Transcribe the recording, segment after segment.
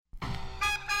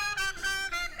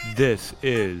This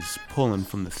is Pulling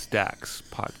from the Stacks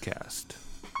podcast.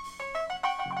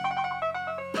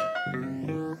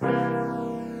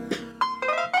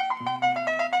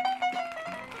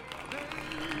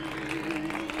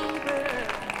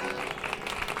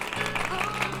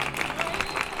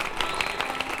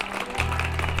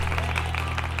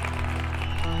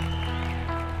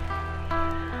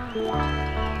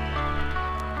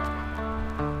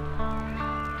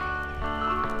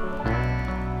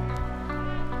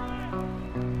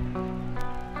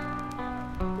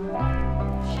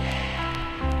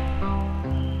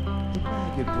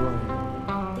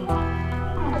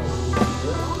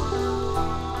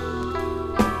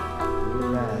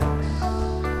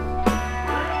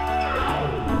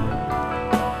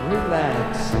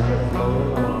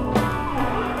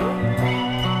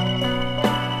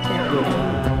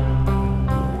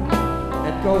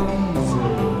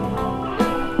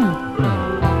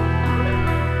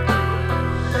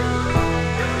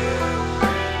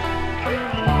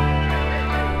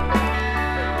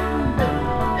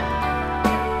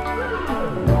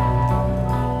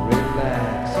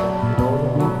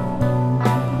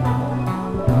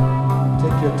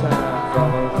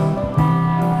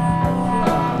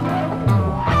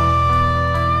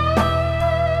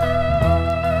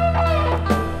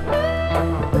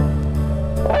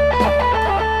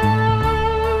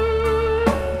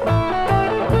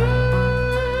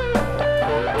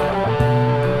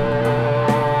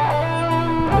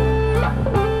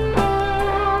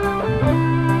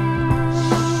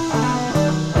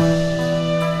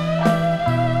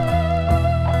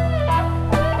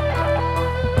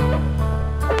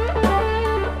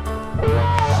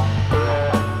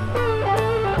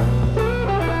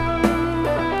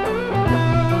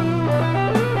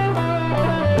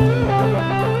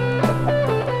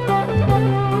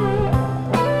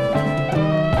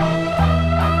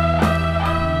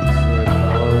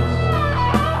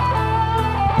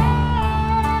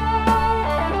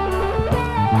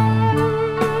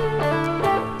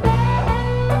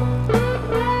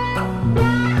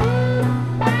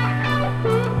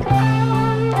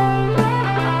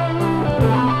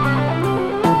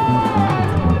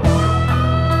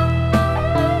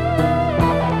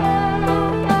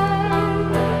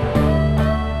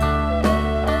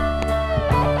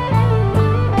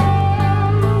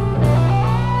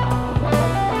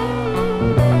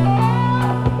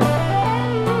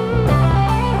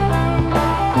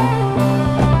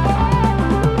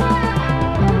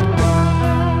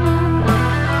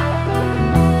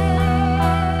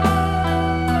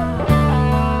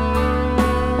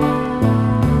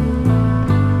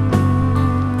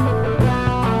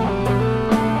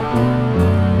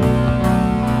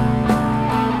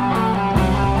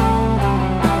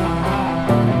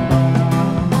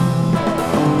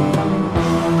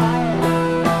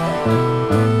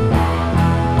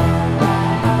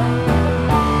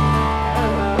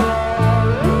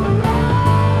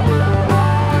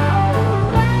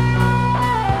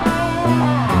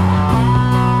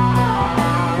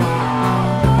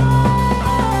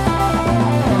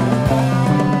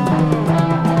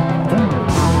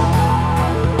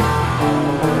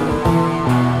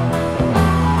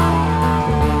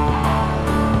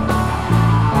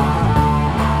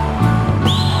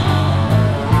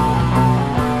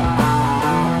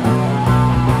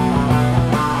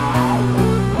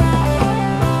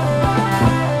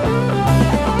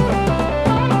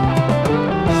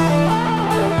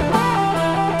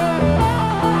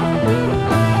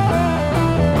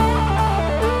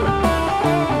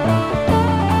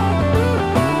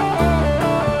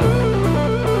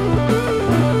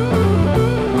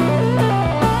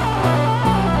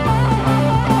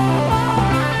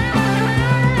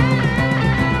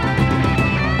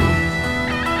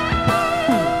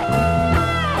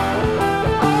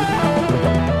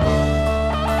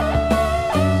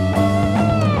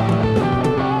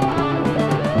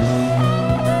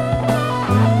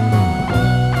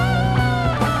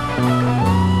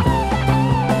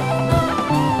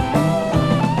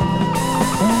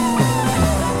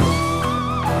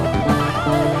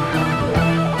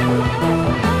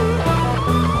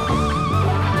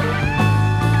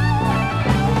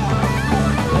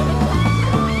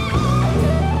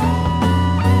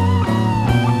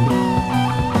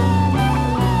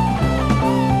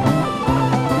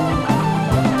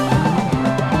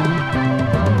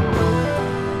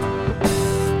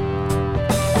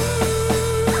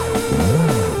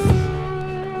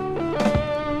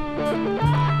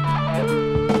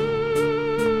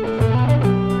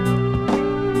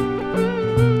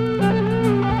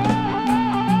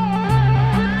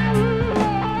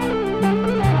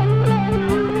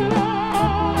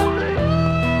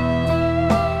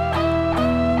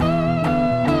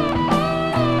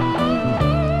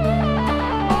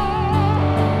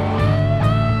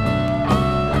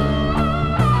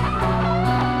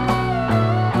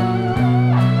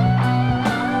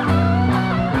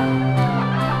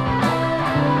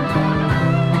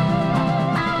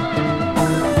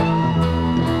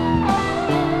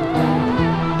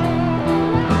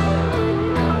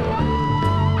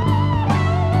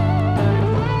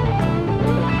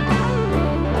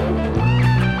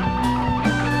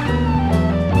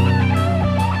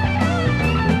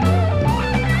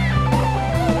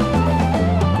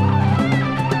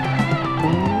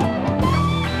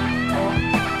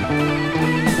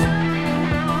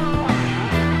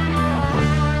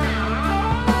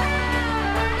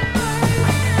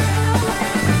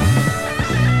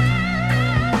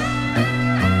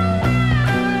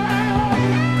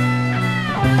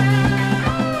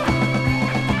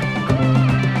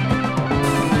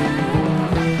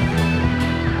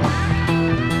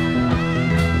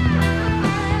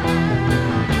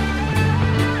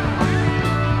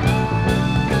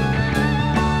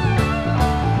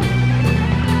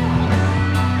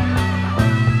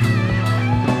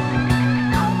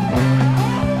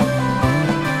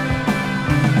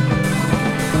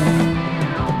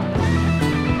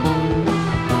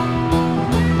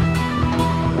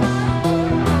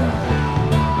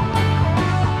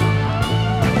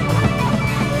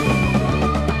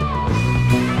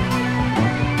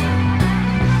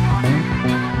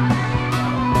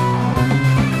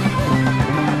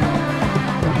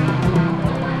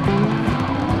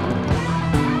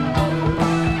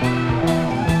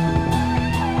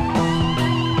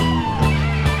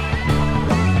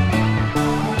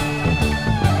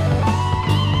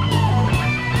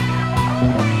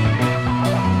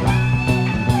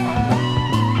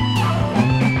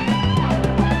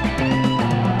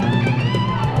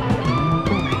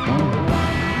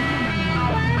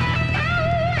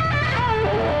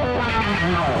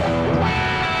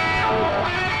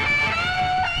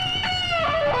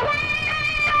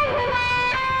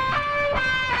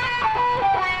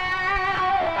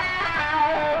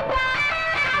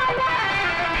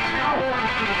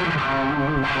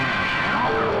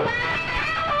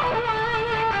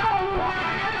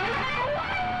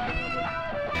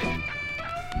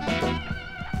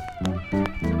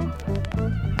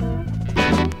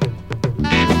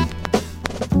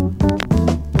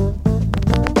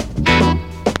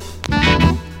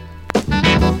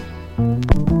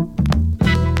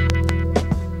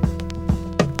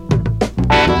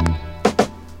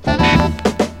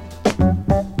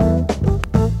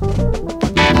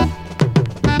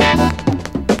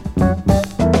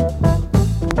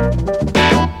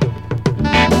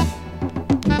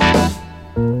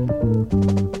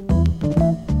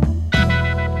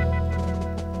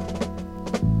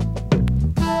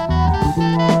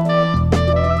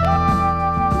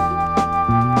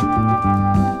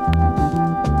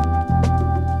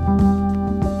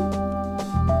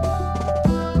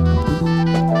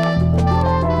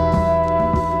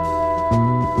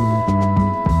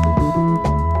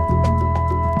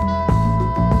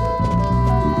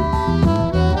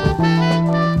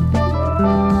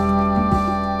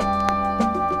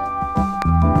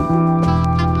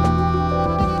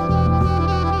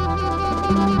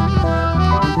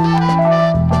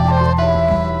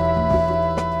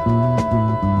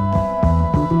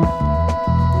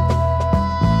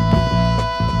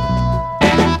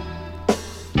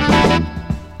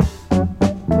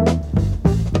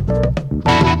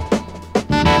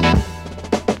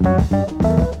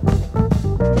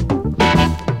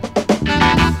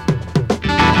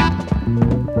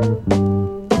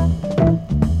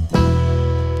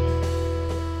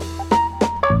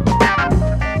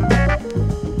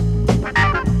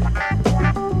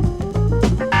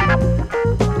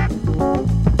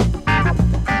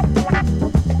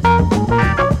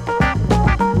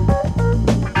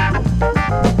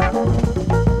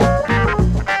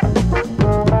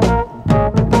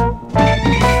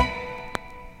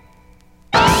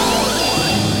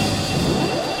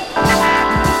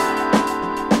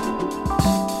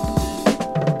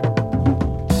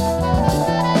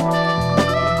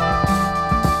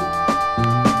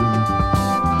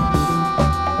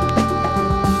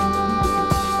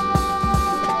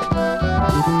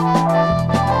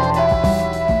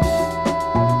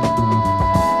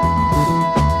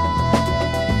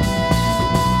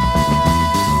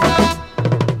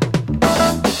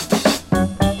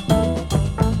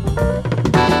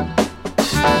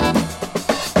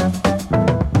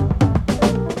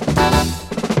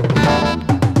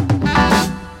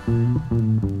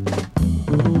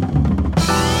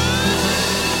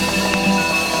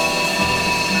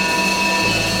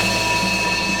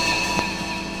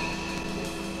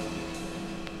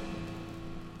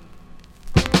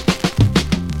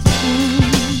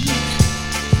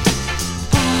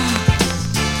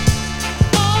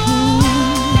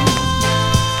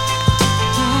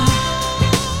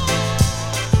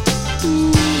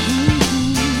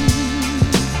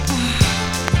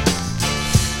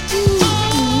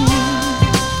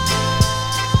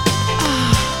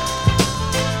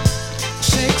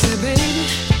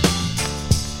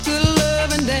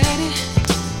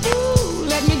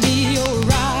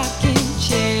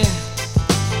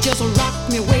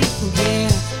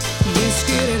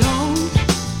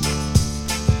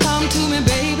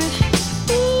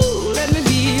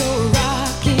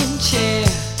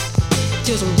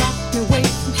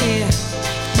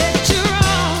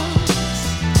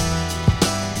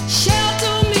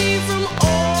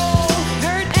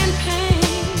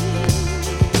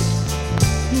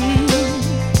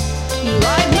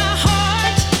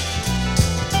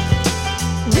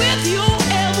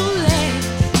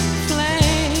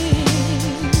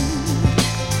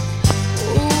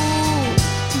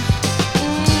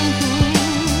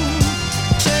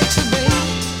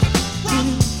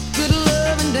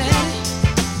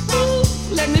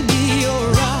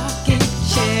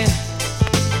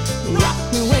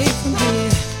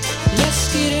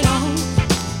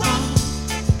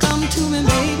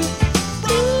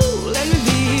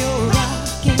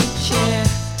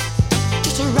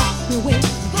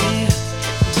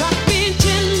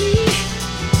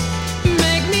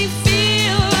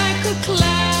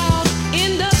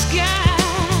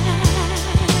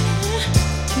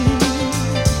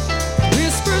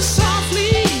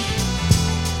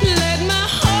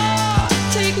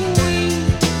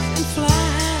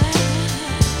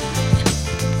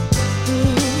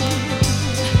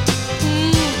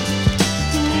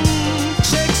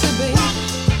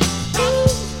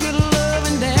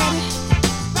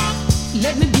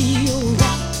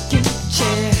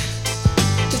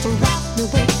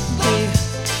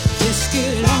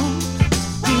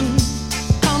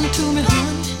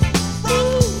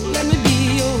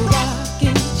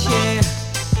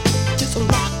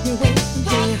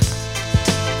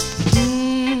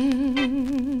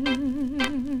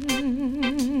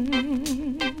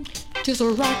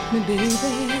 just rock me, baby.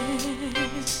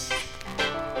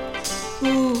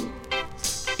 Ooh,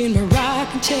 in my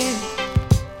rocking chair,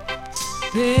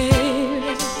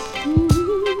 baby. Ooh,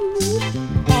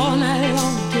 all night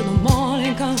long till the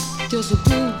morning comes, just a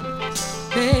groove,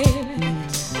 baby.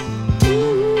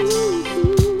 Ooh,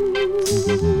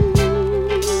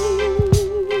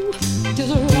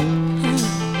 just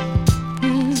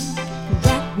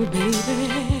rock me, baby.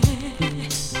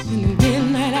 In the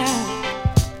midnight hour,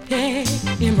 yeah,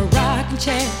 in my rocking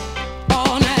chair,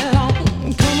 all night long.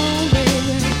 Come on,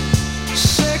 baby,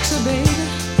 sexy baby.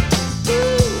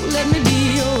 Ooh, let me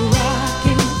be your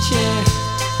rocking chair.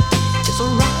 Just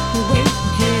rock me way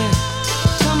here.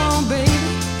 Come on, baby,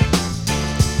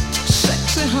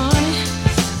 sexy honey.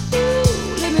 Ooh,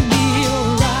 let me be your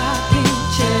rocking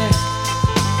chair.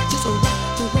 Just rock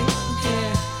me way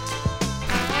here.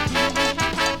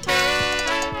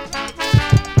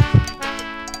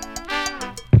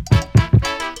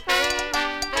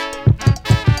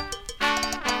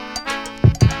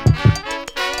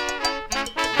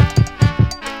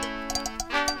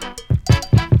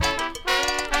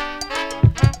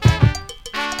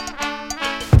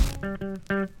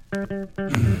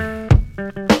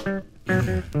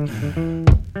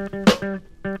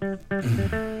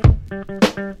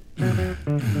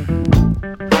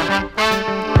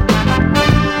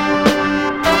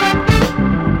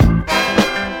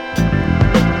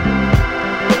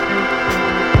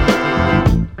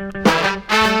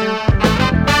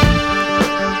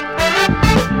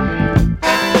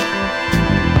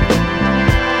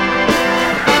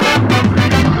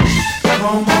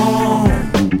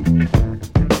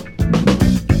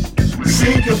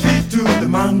 Sink your feet to the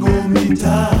mango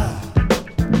meter.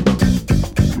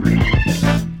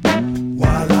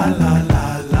 Wa la la la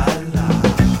la la.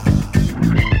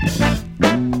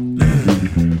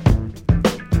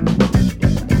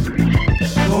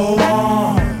 Go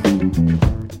on.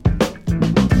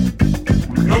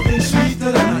 Nothing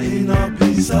sweeter than a inner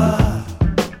pizza.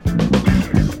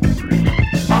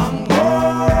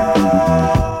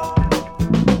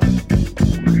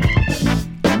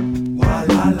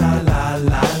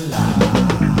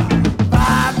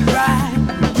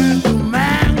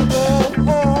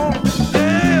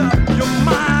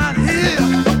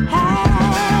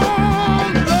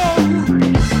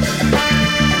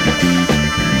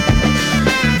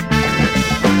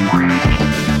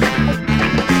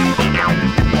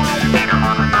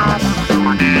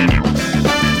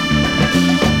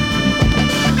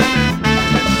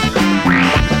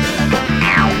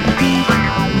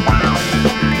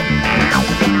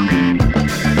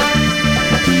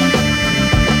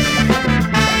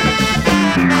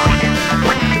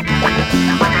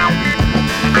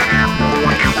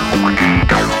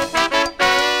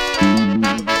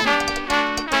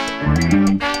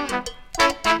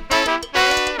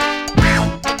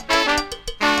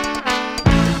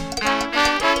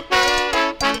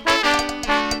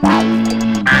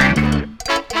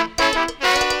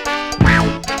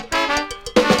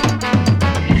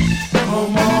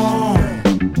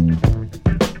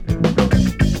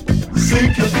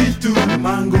 Sink your feet to the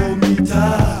mango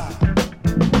meter.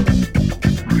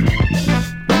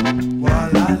 Wa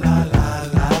la la la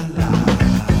la la.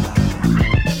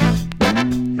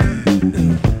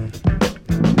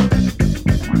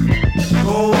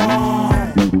 Go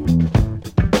on.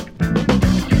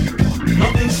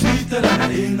 Nothing sweeter than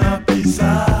an inner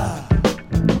pizza.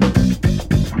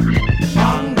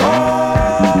 Mango.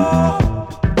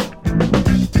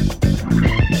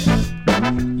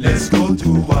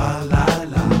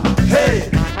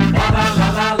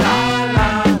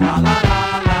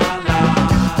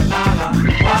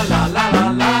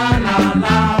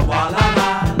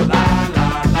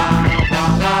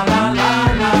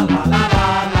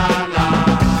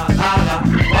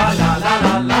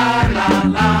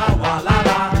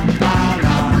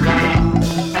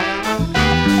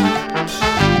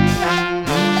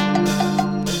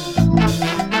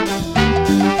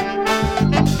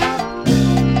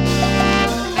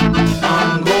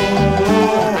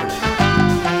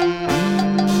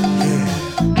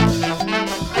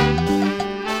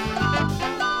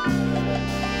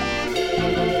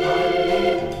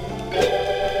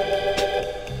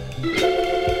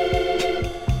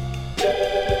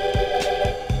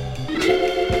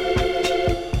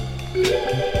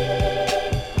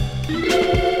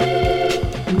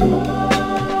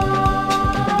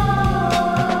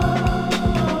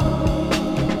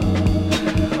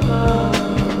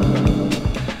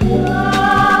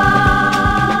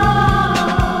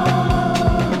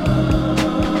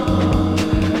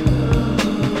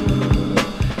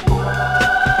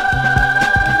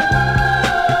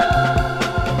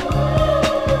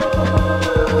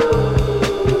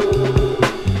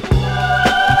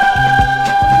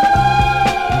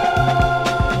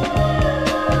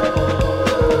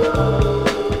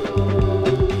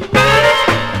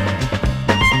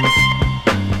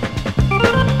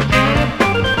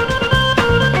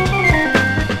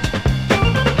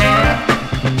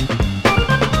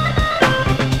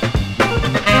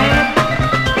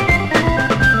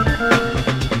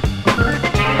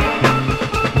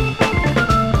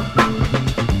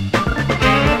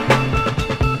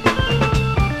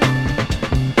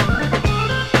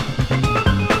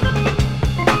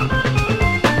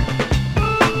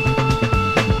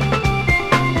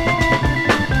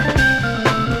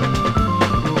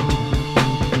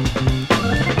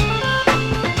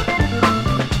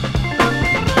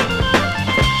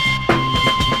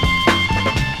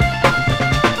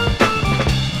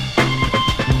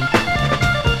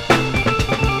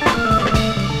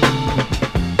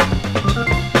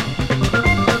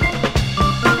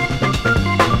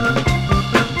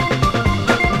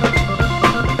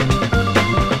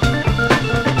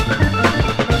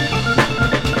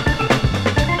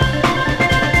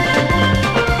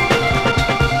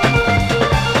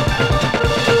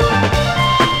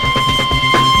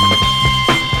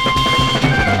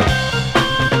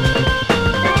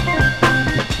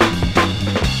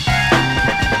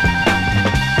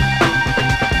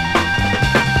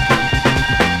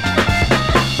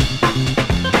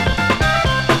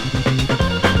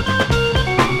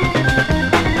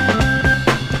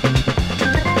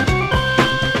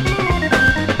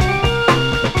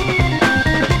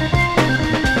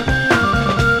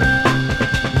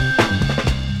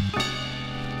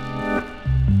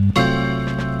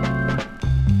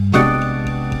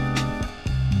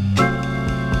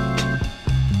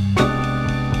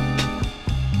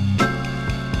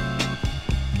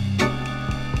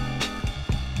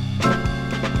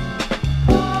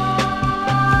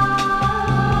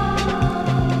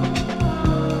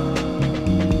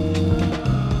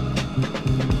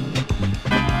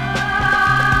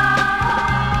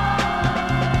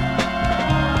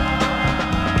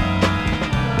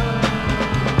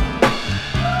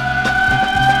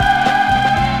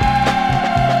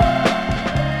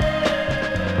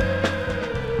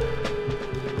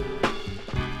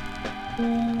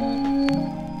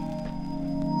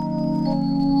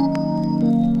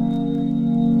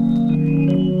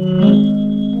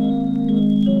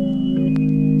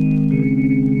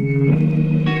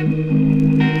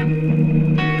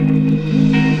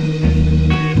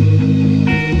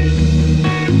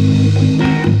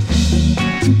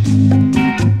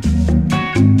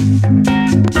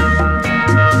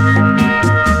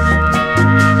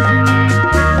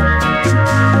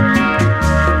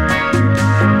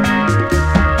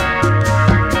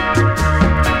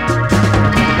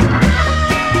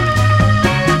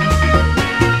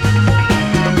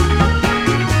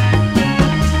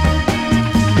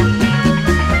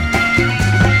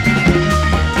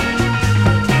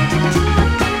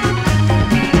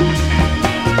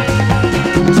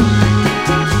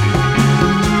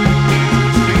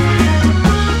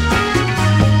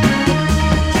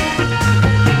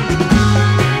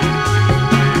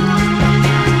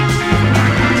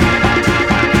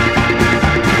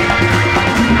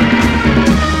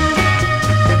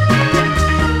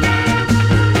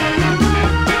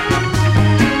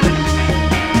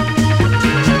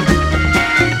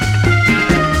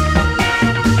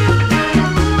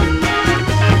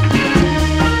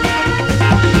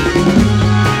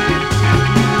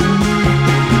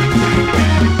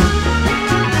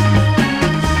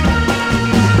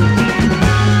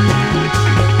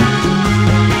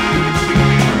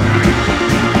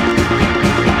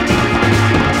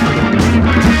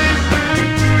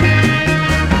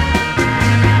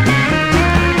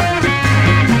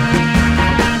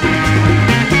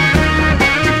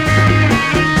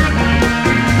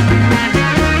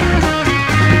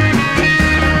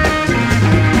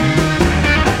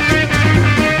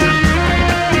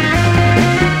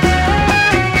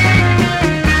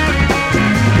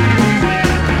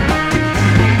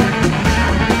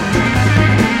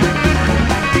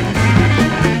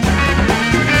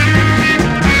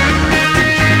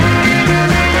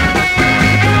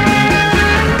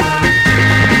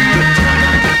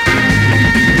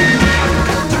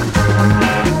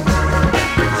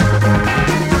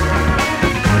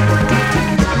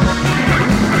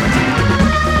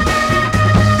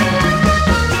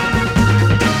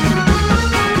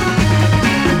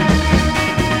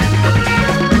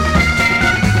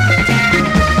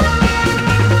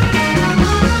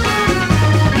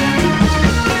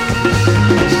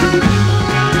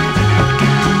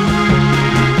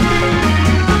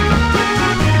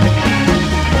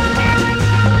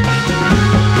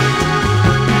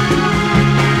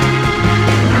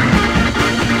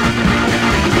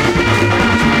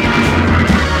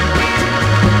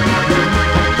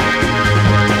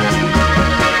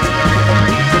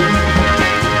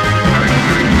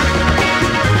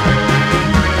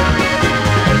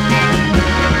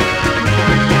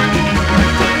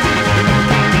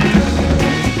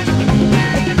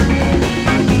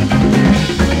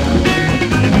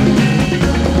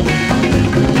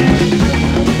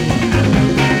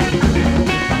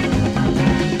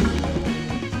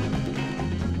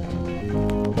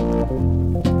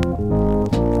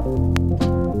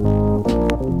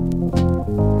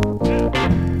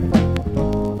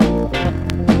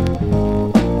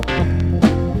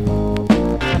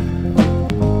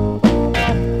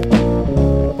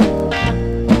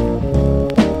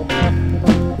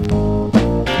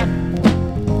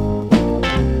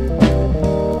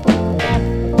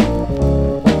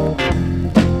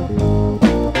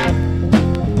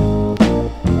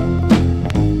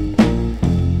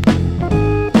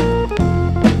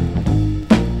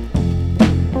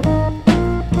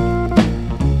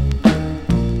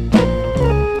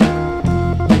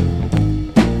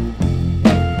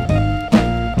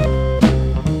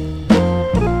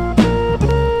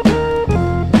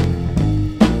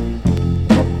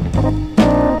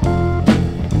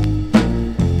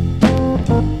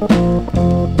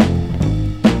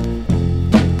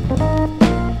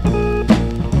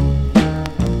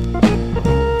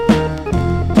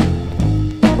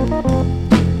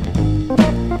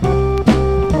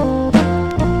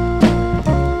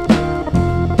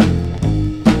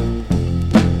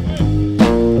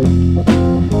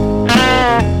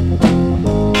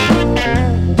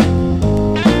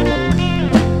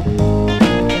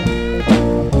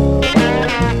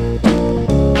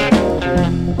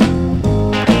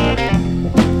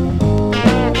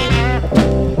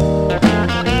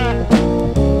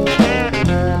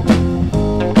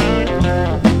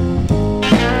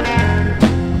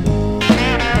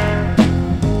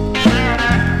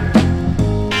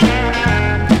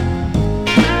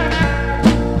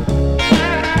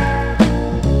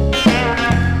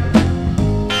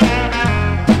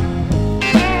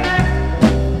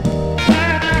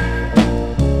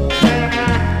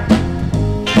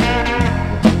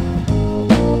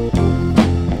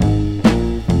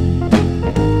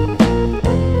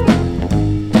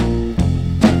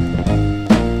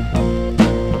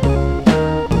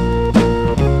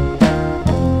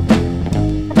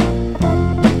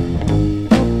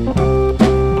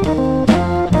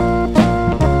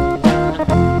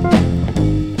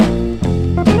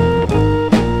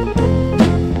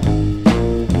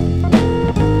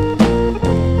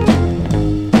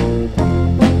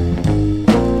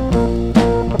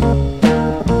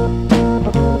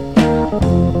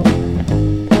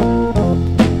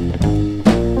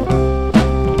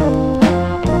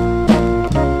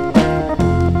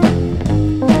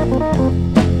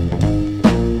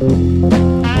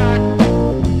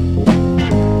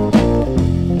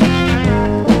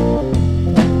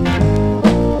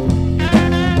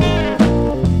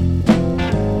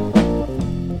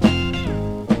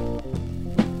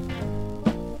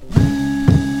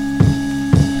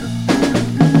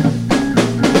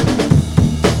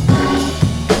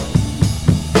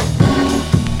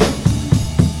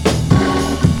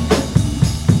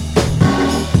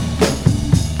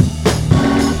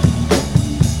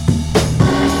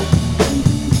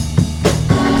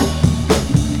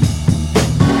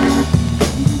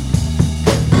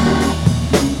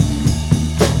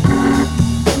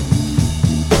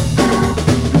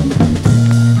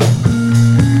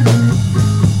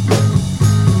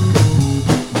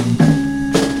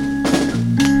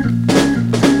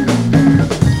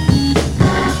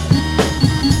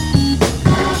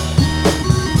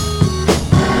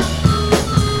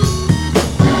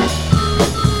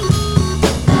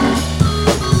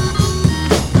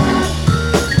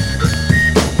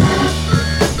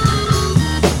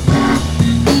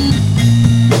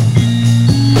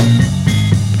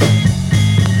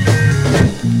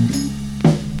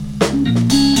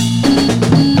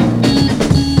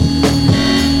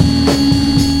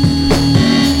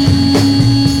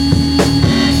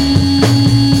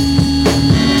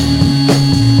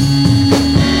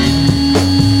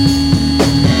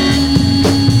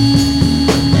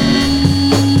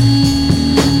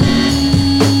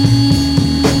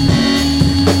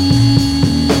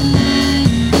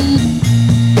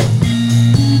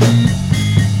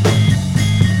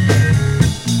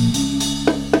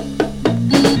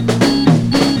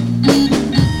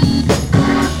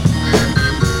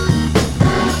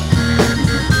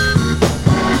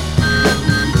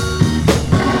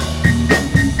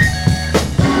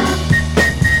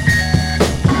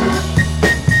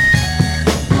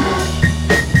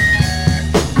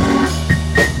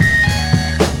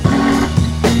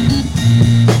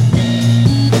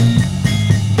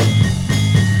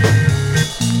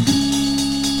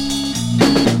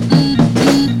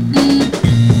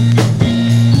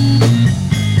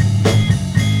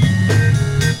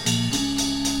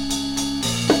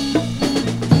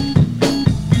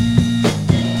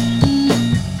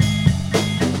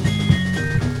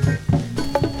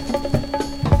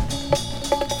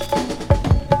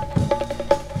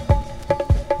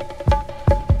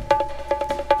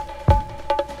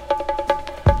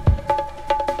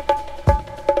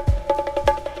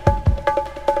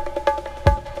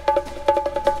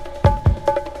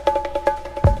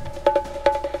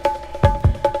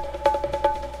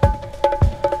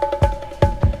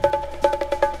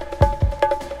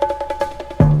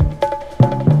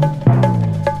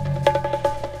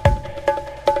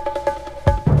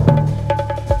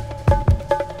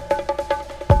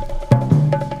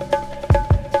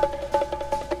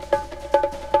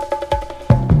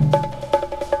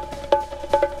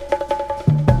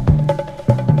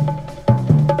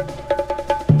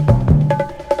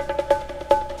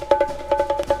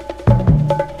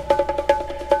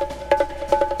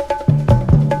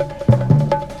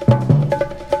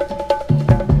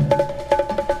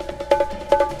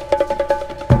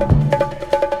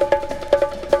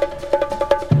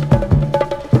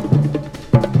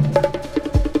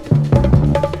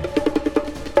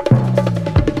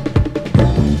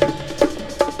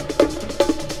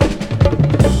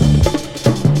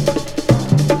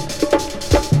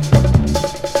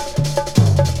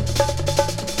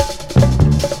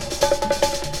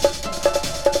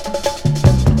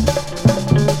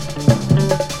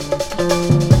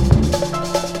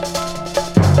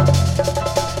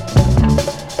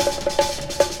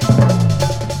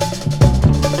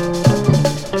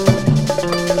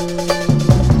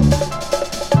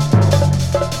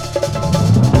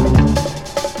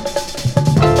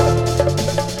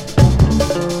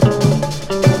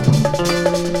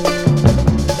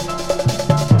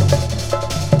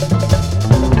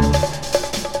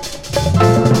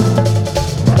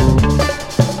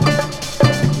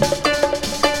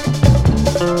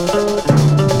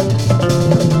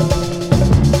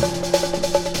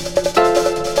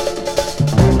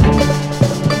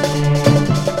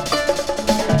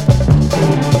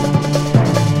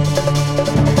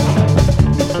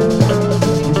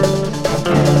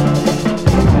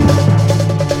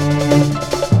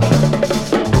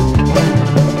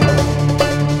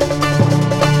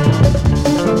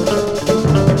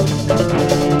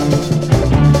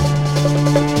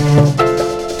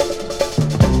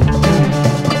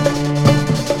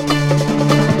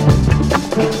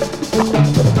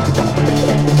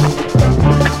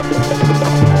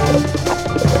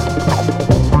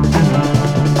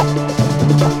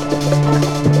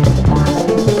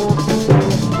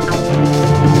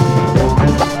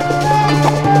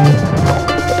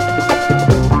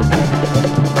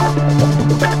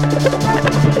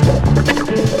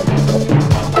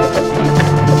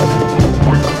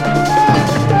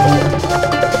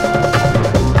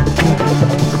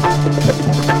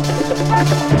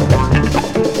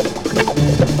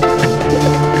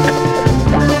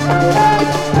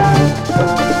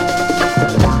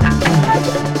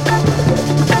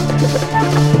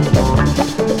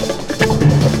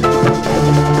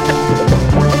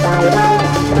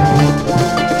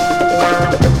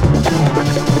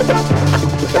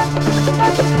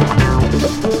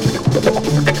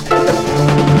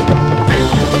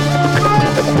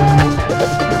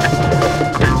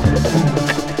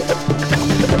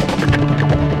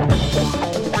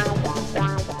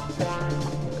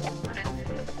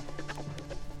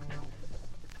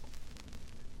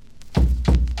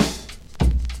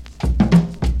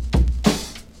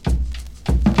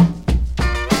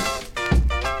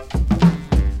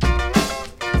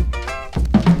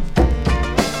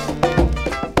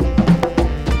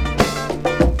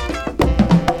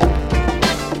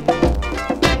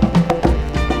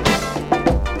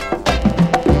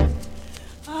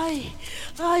 Ay,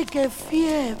 ay, qué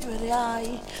fiebre,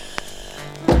 ay.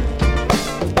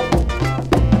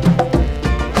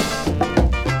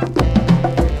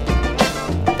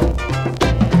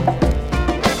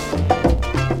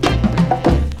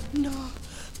 No,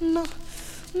 no,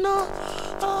 no,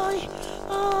 ay,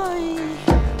 ay.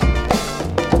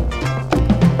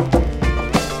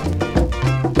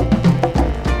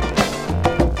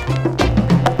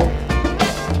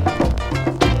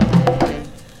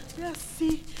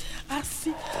 Así,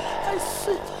 así,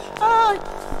 así, ay,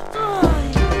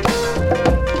 ay.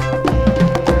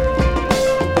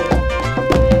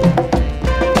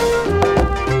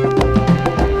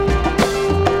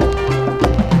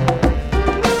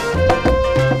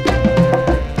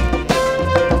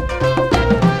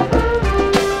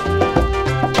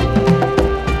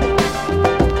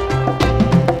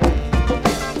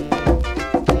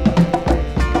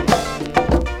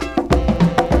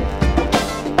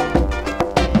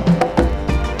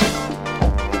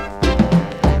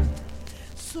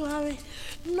 Suave,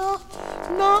 no,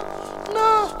 no,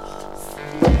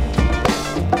 no.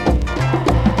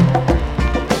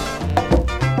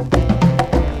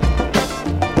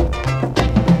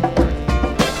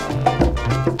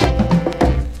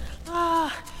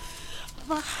 Ah,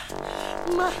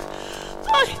 ma,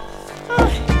 ay,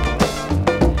 ay.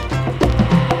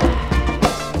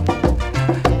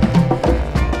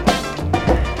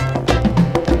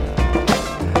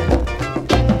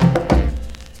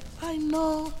 Ay,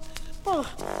 no. Oh,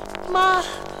 ma,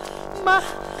 ma,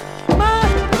 ma.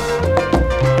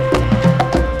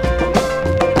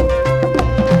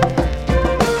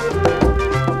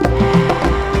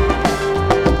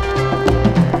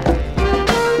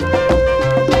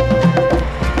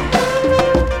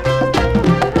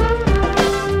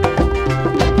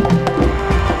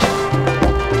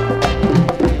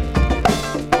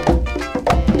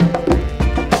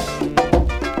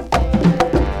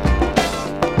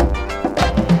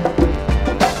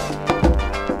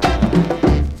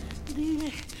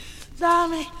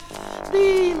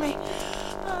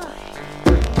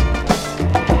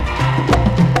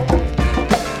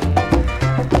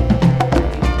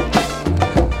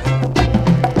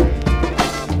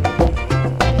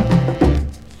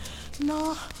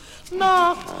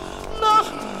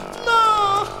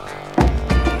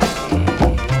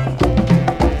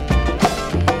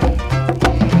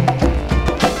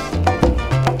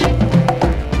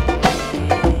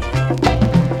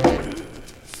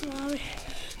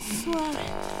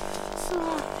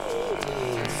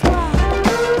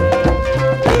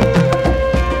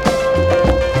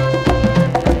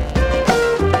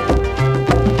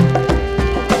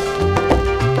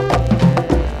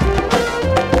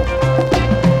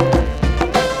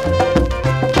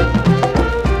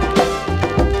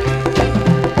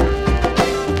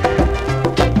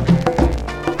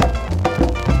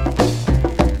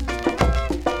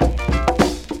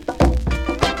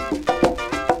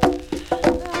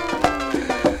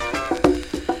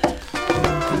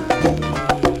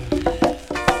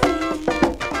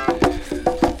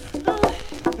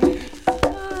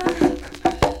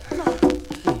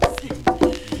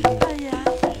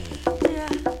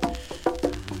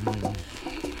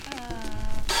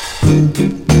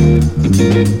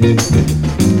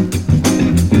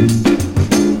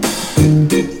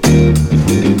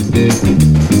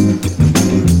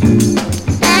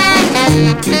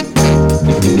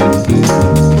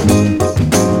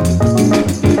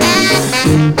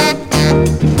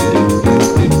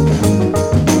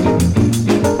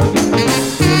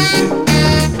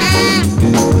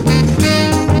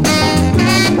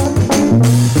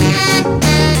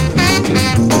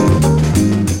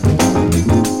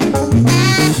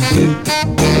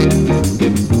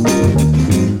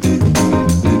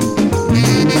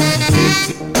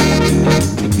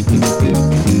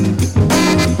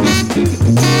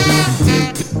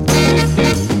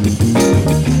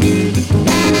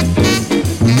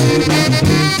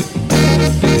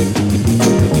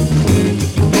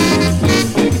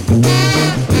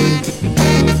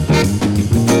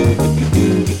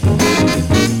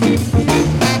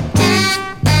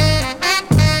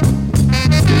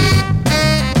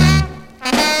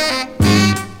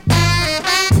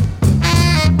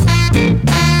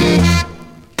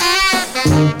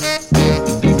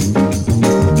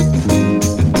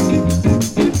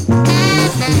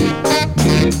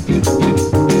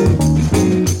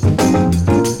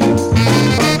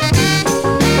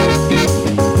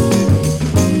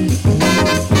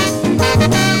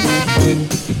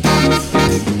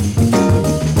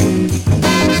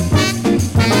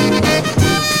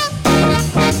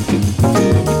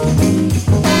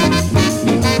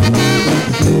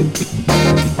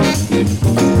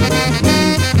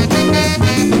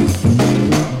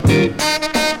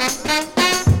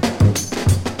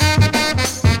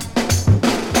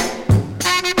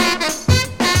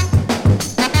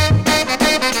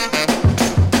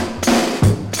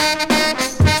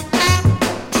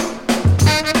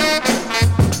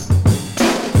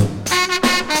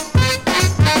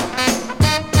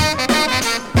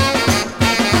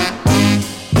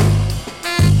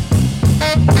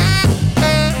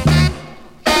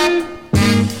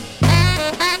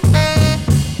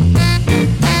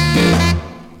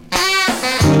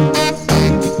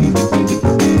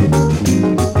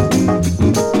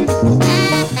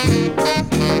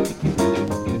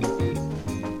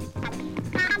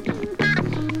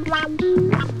 Every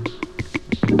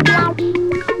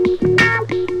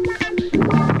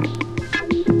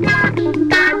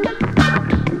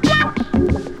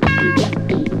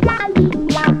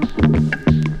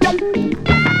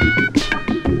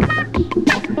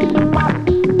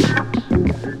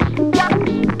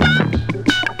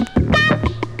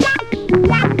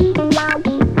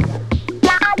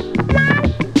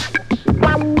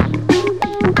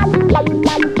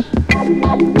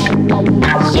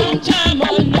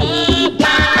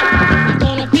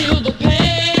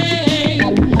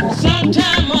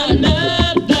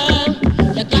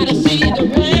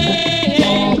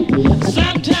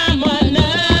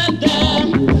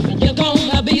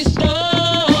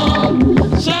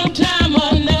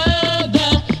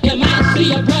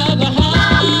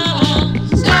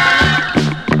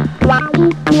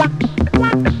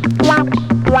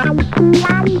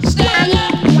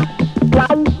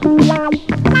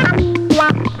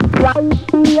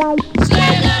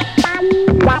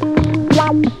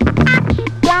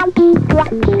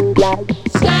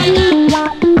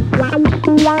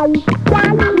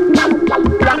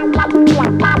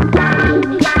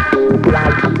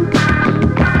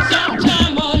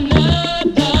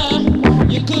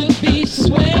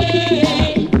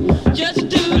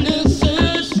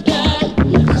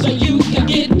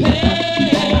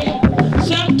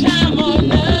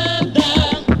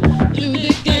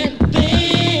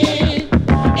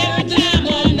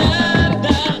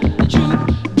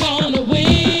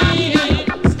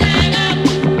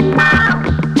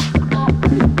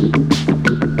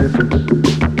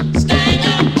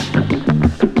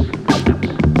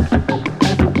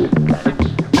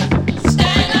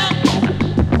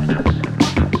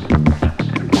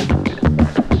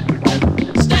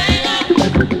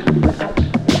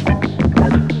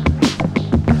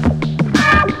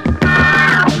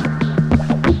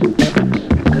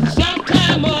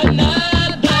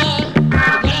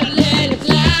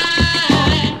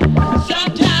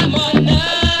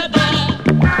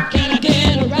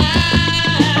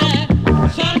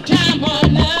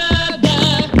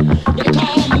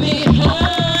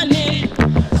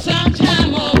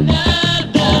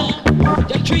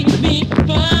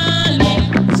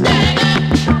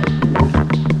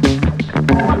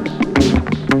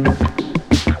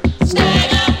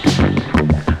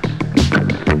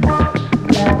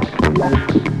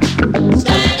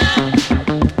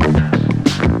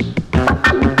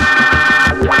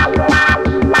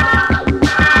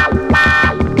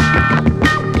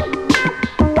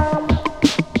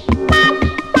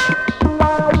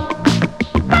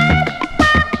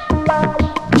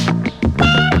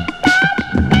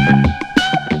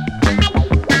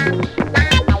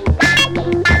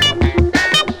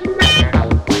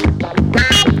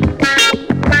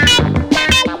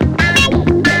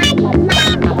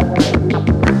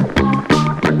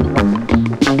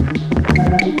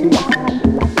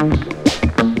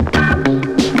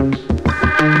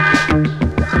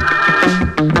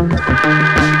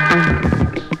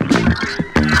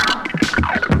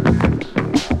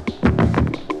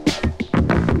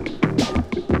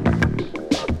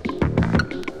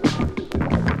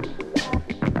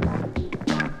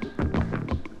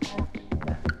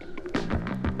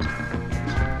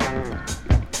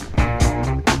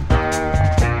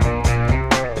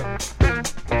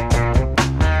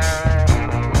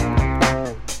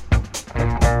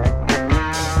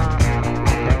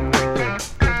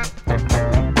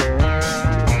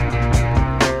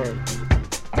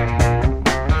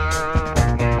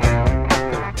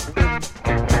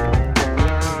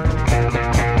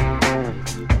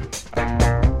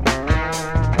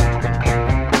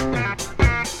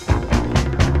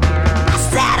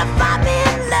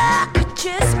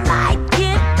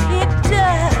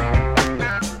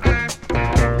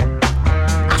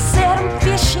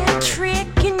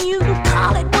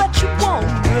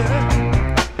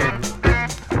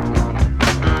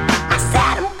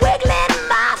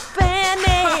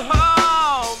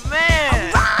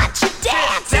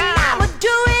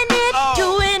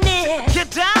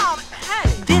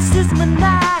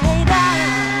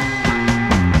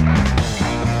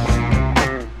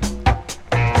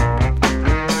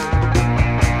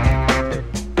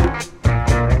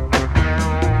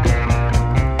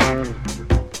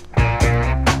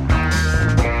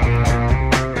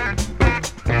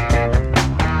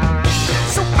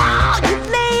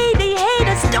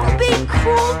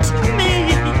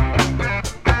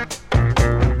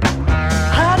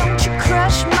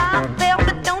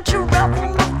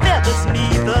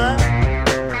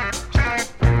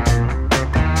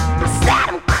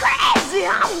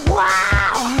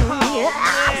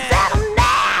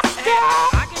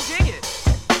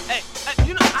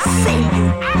Say you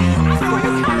will.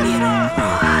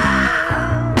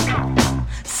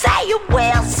 Say you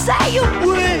will, say you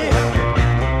will.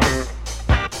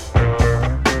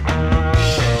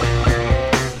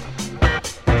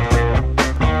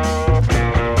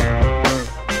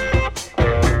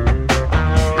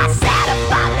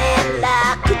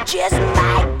 Just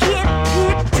might get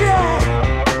picked up.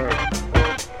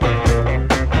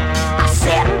 I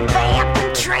said I'm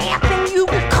vamping, tramping, you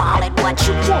can call it what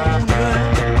you want.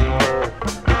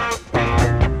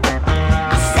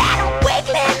 I said I'm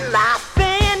wiggling my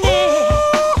fanny.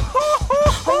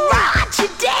 Rod, you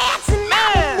dancing,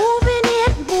 now moving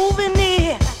it.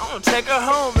 I'm gonna take her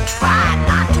home, man. Try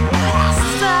not to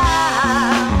pass up.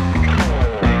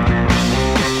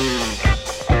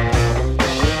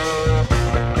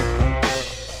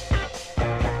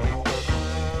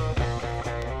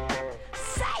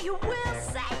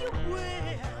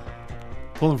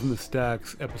 Pulling from the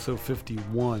Stacks, episode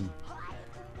 51.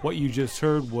 What you just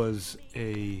heard was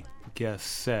a guest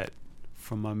set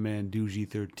from my man Doogie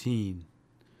 13,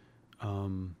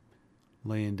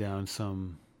 laying down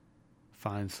some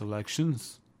fine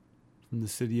selections from the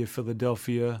city of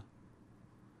Philadelphia.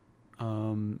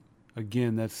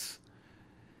 Again, that's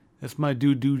my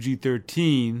dude Doogie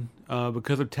 13.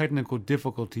 Because of technical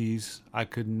difficulties, I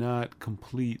could not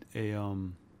complete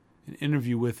an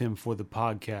interview with him for the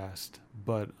podcast,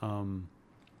 but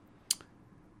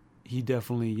he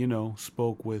definitely,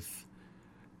 spoke with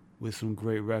some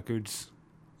great records,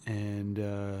 and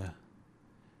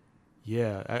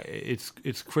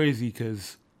it's crazy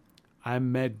because I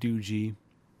met Doogie,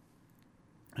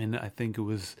 and I think it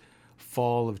was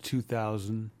fall of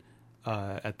 2000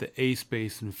 at the A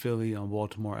Space in Philly on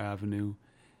Baltimore Avenue.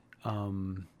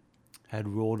 Had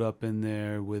rolled up in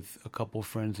there with a couple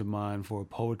friends of mine for a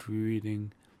poetry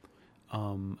reading.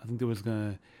 I think there was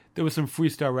some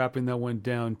freestyle rapping that went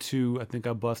down too. I think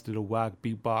I busted a whack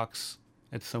beatbox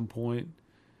at some point.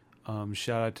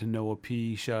 Shout out to Noah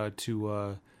P. Shout out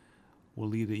to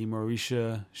Walida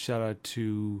Imarisha. Shout out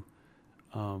to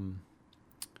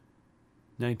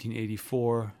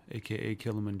 1984, aka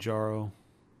Kilimanjaro.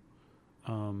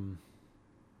 There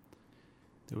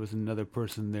was another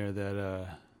person there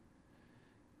that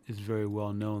is very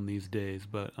well known these days,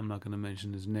 but I'm not going to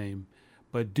mention his name.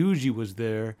 But Doogie was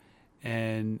there,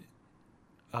 and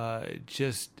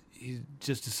he's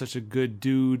just such a good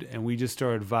dude, and we just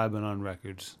started vibing on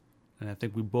records. And I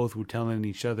think we both were telling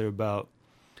each other about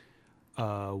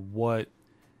what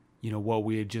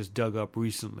we had just dug up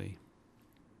recently.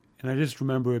 And I just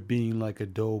remember it being like a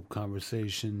dope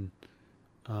conversation,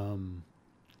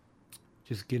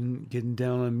 just getting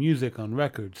down on music, on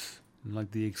records, and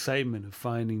like the excitement of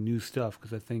finding new stuff,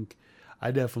 because I think I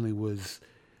definitely was,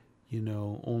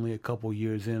 only a couple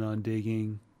years in on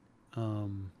digging,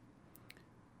 and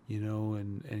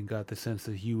got the sense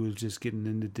that he was just getting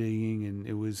into digging, and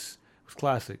it was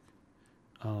classic.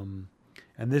 And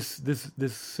this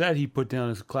set he put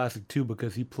down is classic too,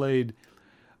 because he played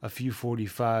a few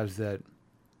 45s that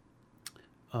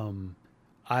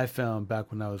I found back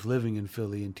when I was living in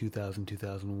Philly in 2000,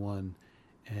 2001.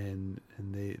 And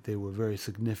they were very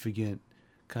significant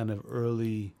kind of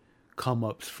early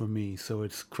come-ups for me. So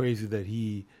it's crazy that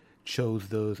he chose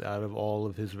those out of all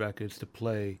of his records to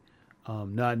play,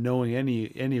 not knowing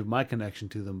any of my connection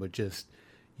to them, but just,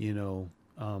 it's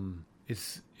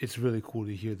really cool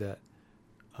to hear that.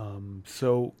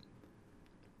 So,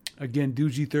 again,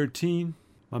 Doogie 13,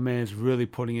 my man's really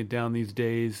putting it down these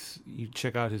days. You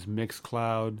check out his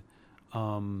Mixcloud.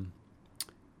 And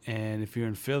if you're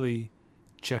in Philly,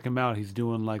 check him out. He's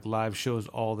doing like live shows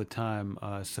all the time.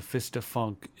 Sophista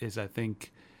Funk is, I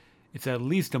think, it's at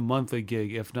least a monthly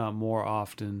gig, if not more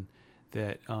often,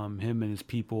 that him and his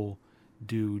people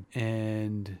do.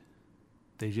 And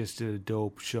they just did a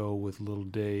dope show with Little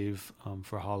Dave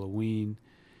for Halloween.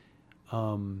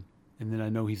 And then I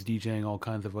know he's DJing all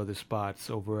kinds of other spots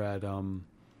over at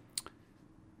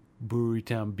Brewery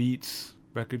Town Beats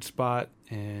record spot,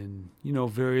 and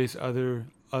various other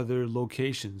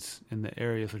locations in the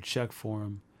area, so check for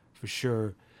him for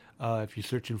sure. If you're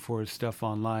searching for his stuff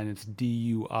online, it's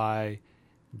DUIJI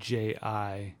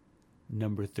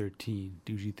number 13,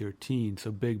 Doogie 13.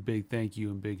 So big thank you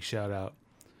and big shout out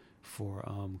for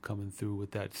coming through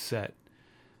with that set.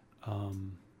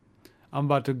 I'm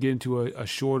about to get into a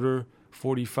shorter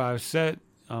 45 set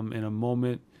in a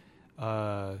moment.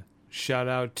 Shout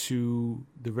out to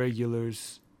the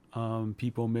regulars,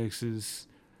 People Mixes,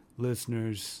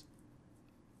 listeners,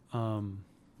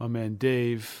 my man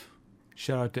Dave.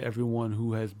 Shout out to everyone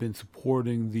who has been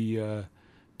supporting the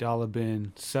Dollar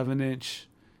Bin 7-inch,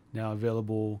 now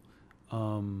available,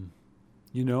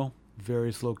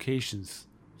 various locations.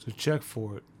 So check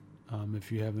for it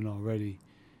if you haven't already.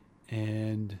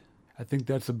 And I think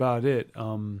that's about it.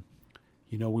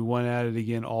 We went at it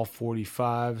again, all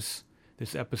 45s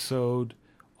this episode,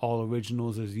 all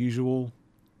originals as usual.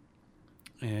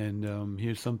 And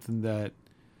here's something that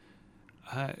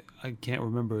I can't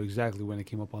remember exactly when it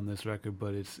came up on this record,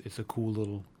 but it's a cool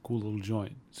little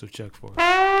joint. So check for it.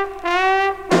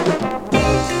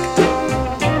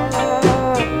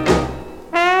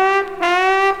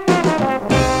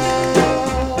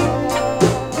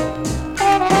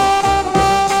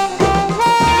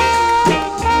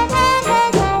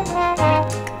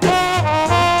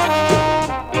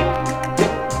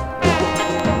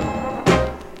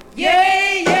 Yeah.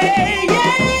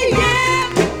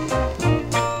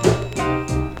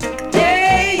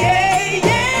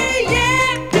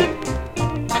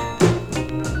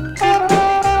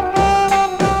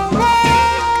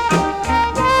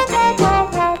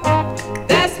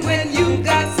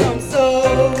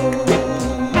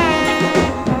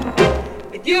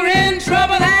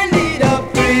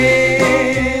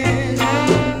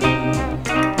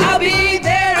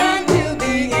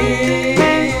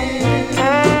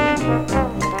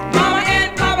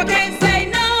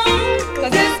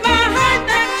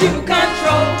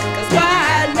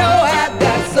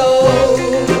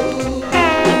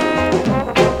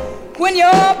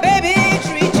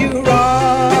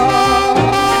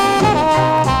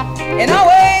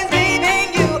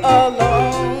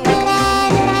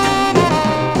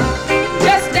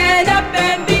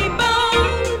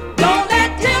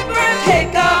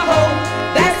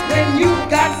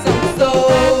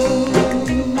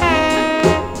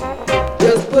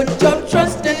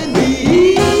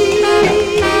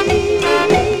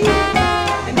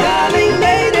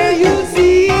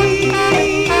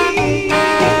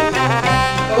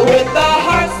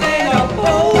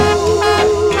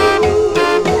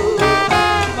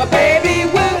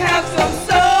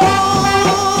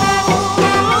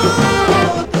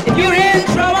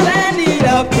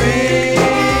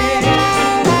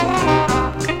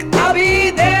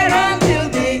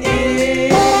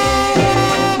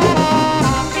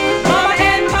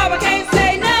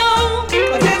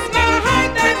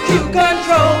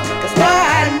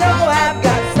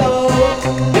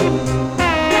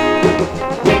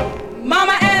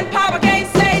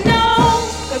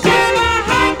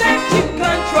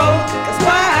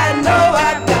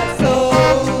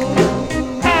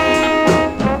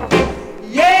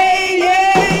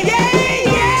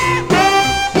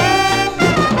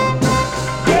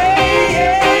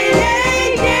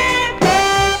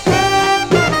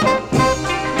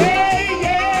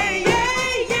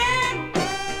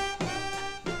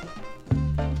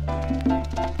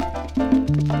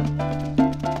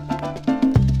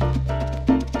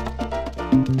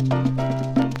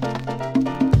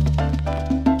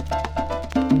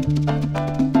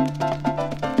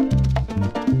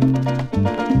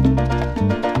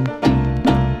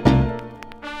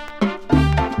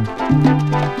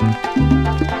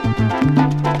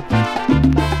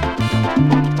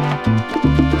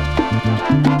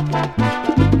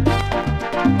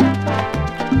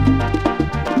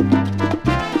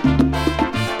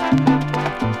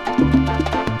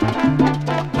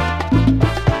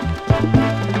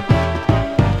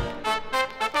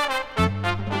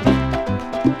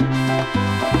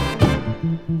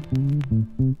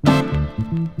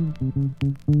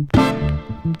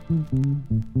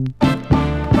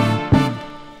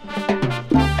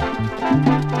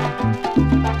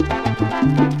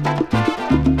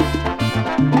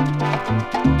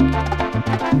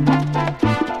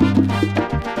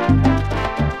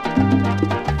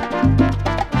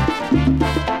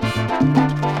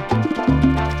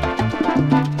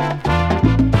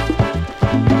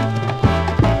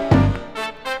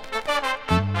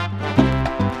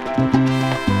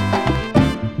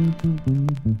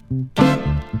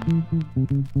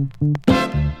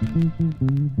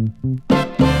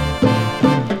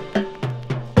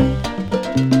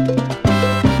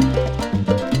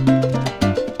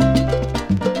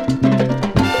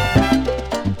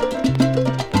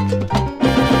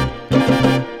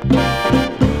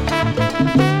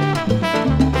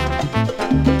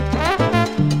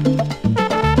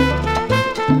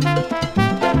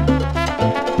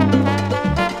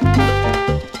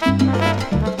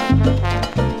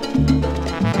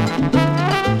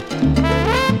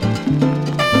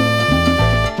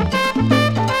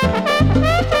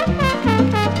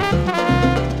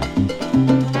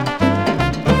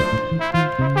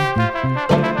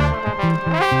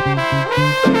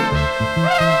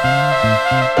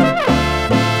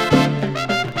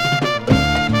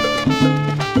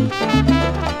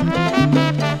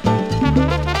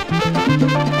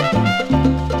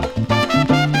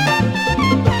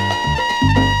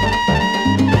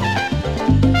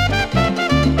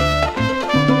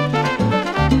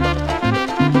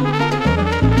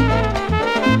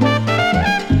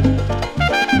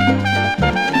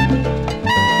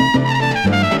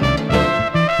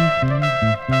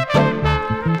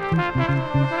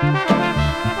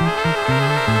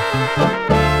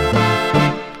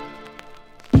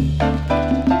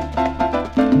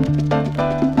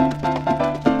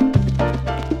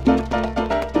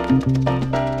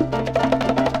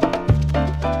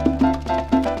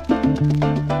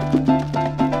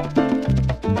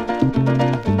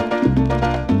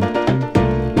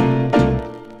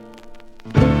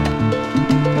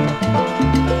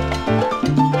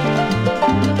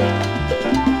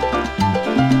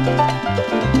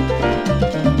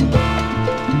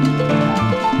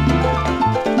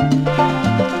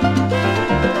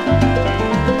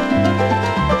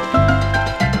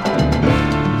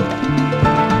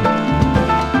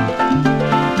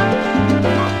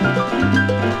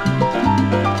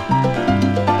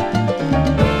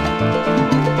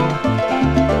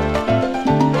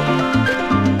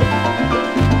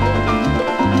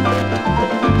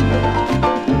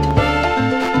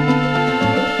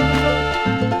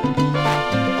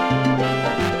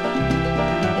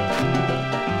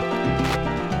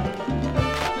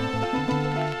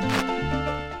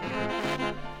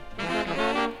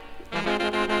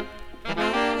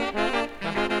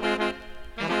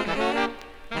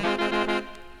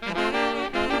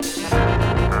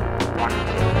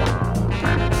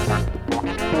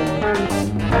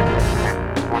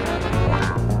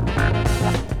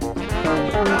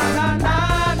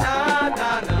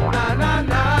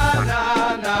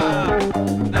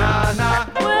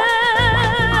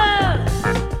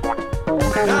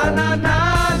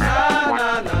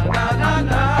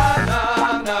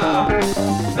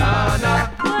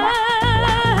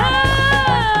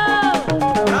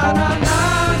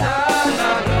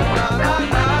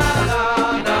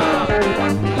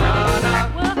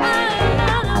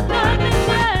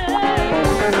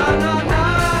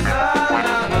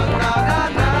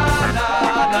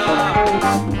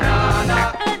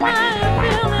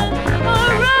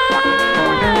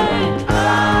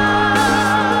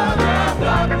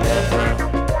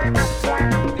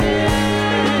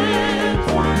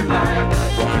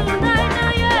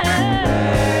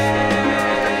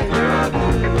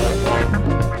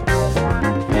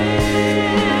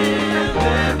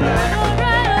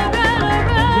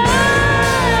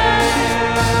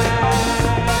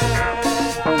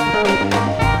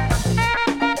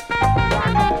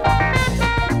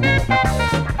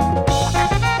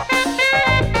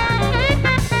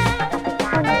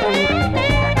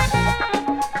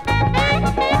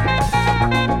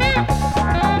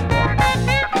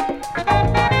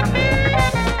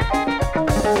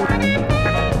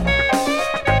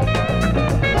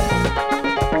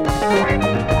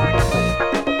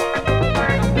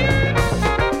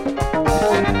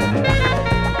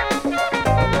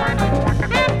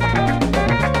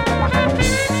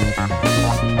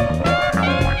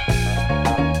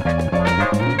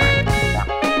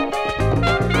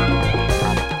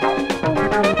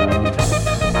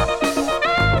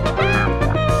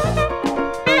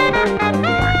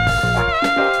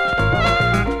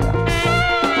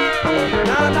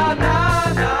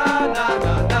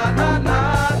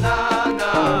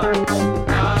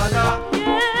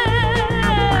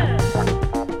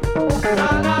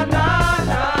 na na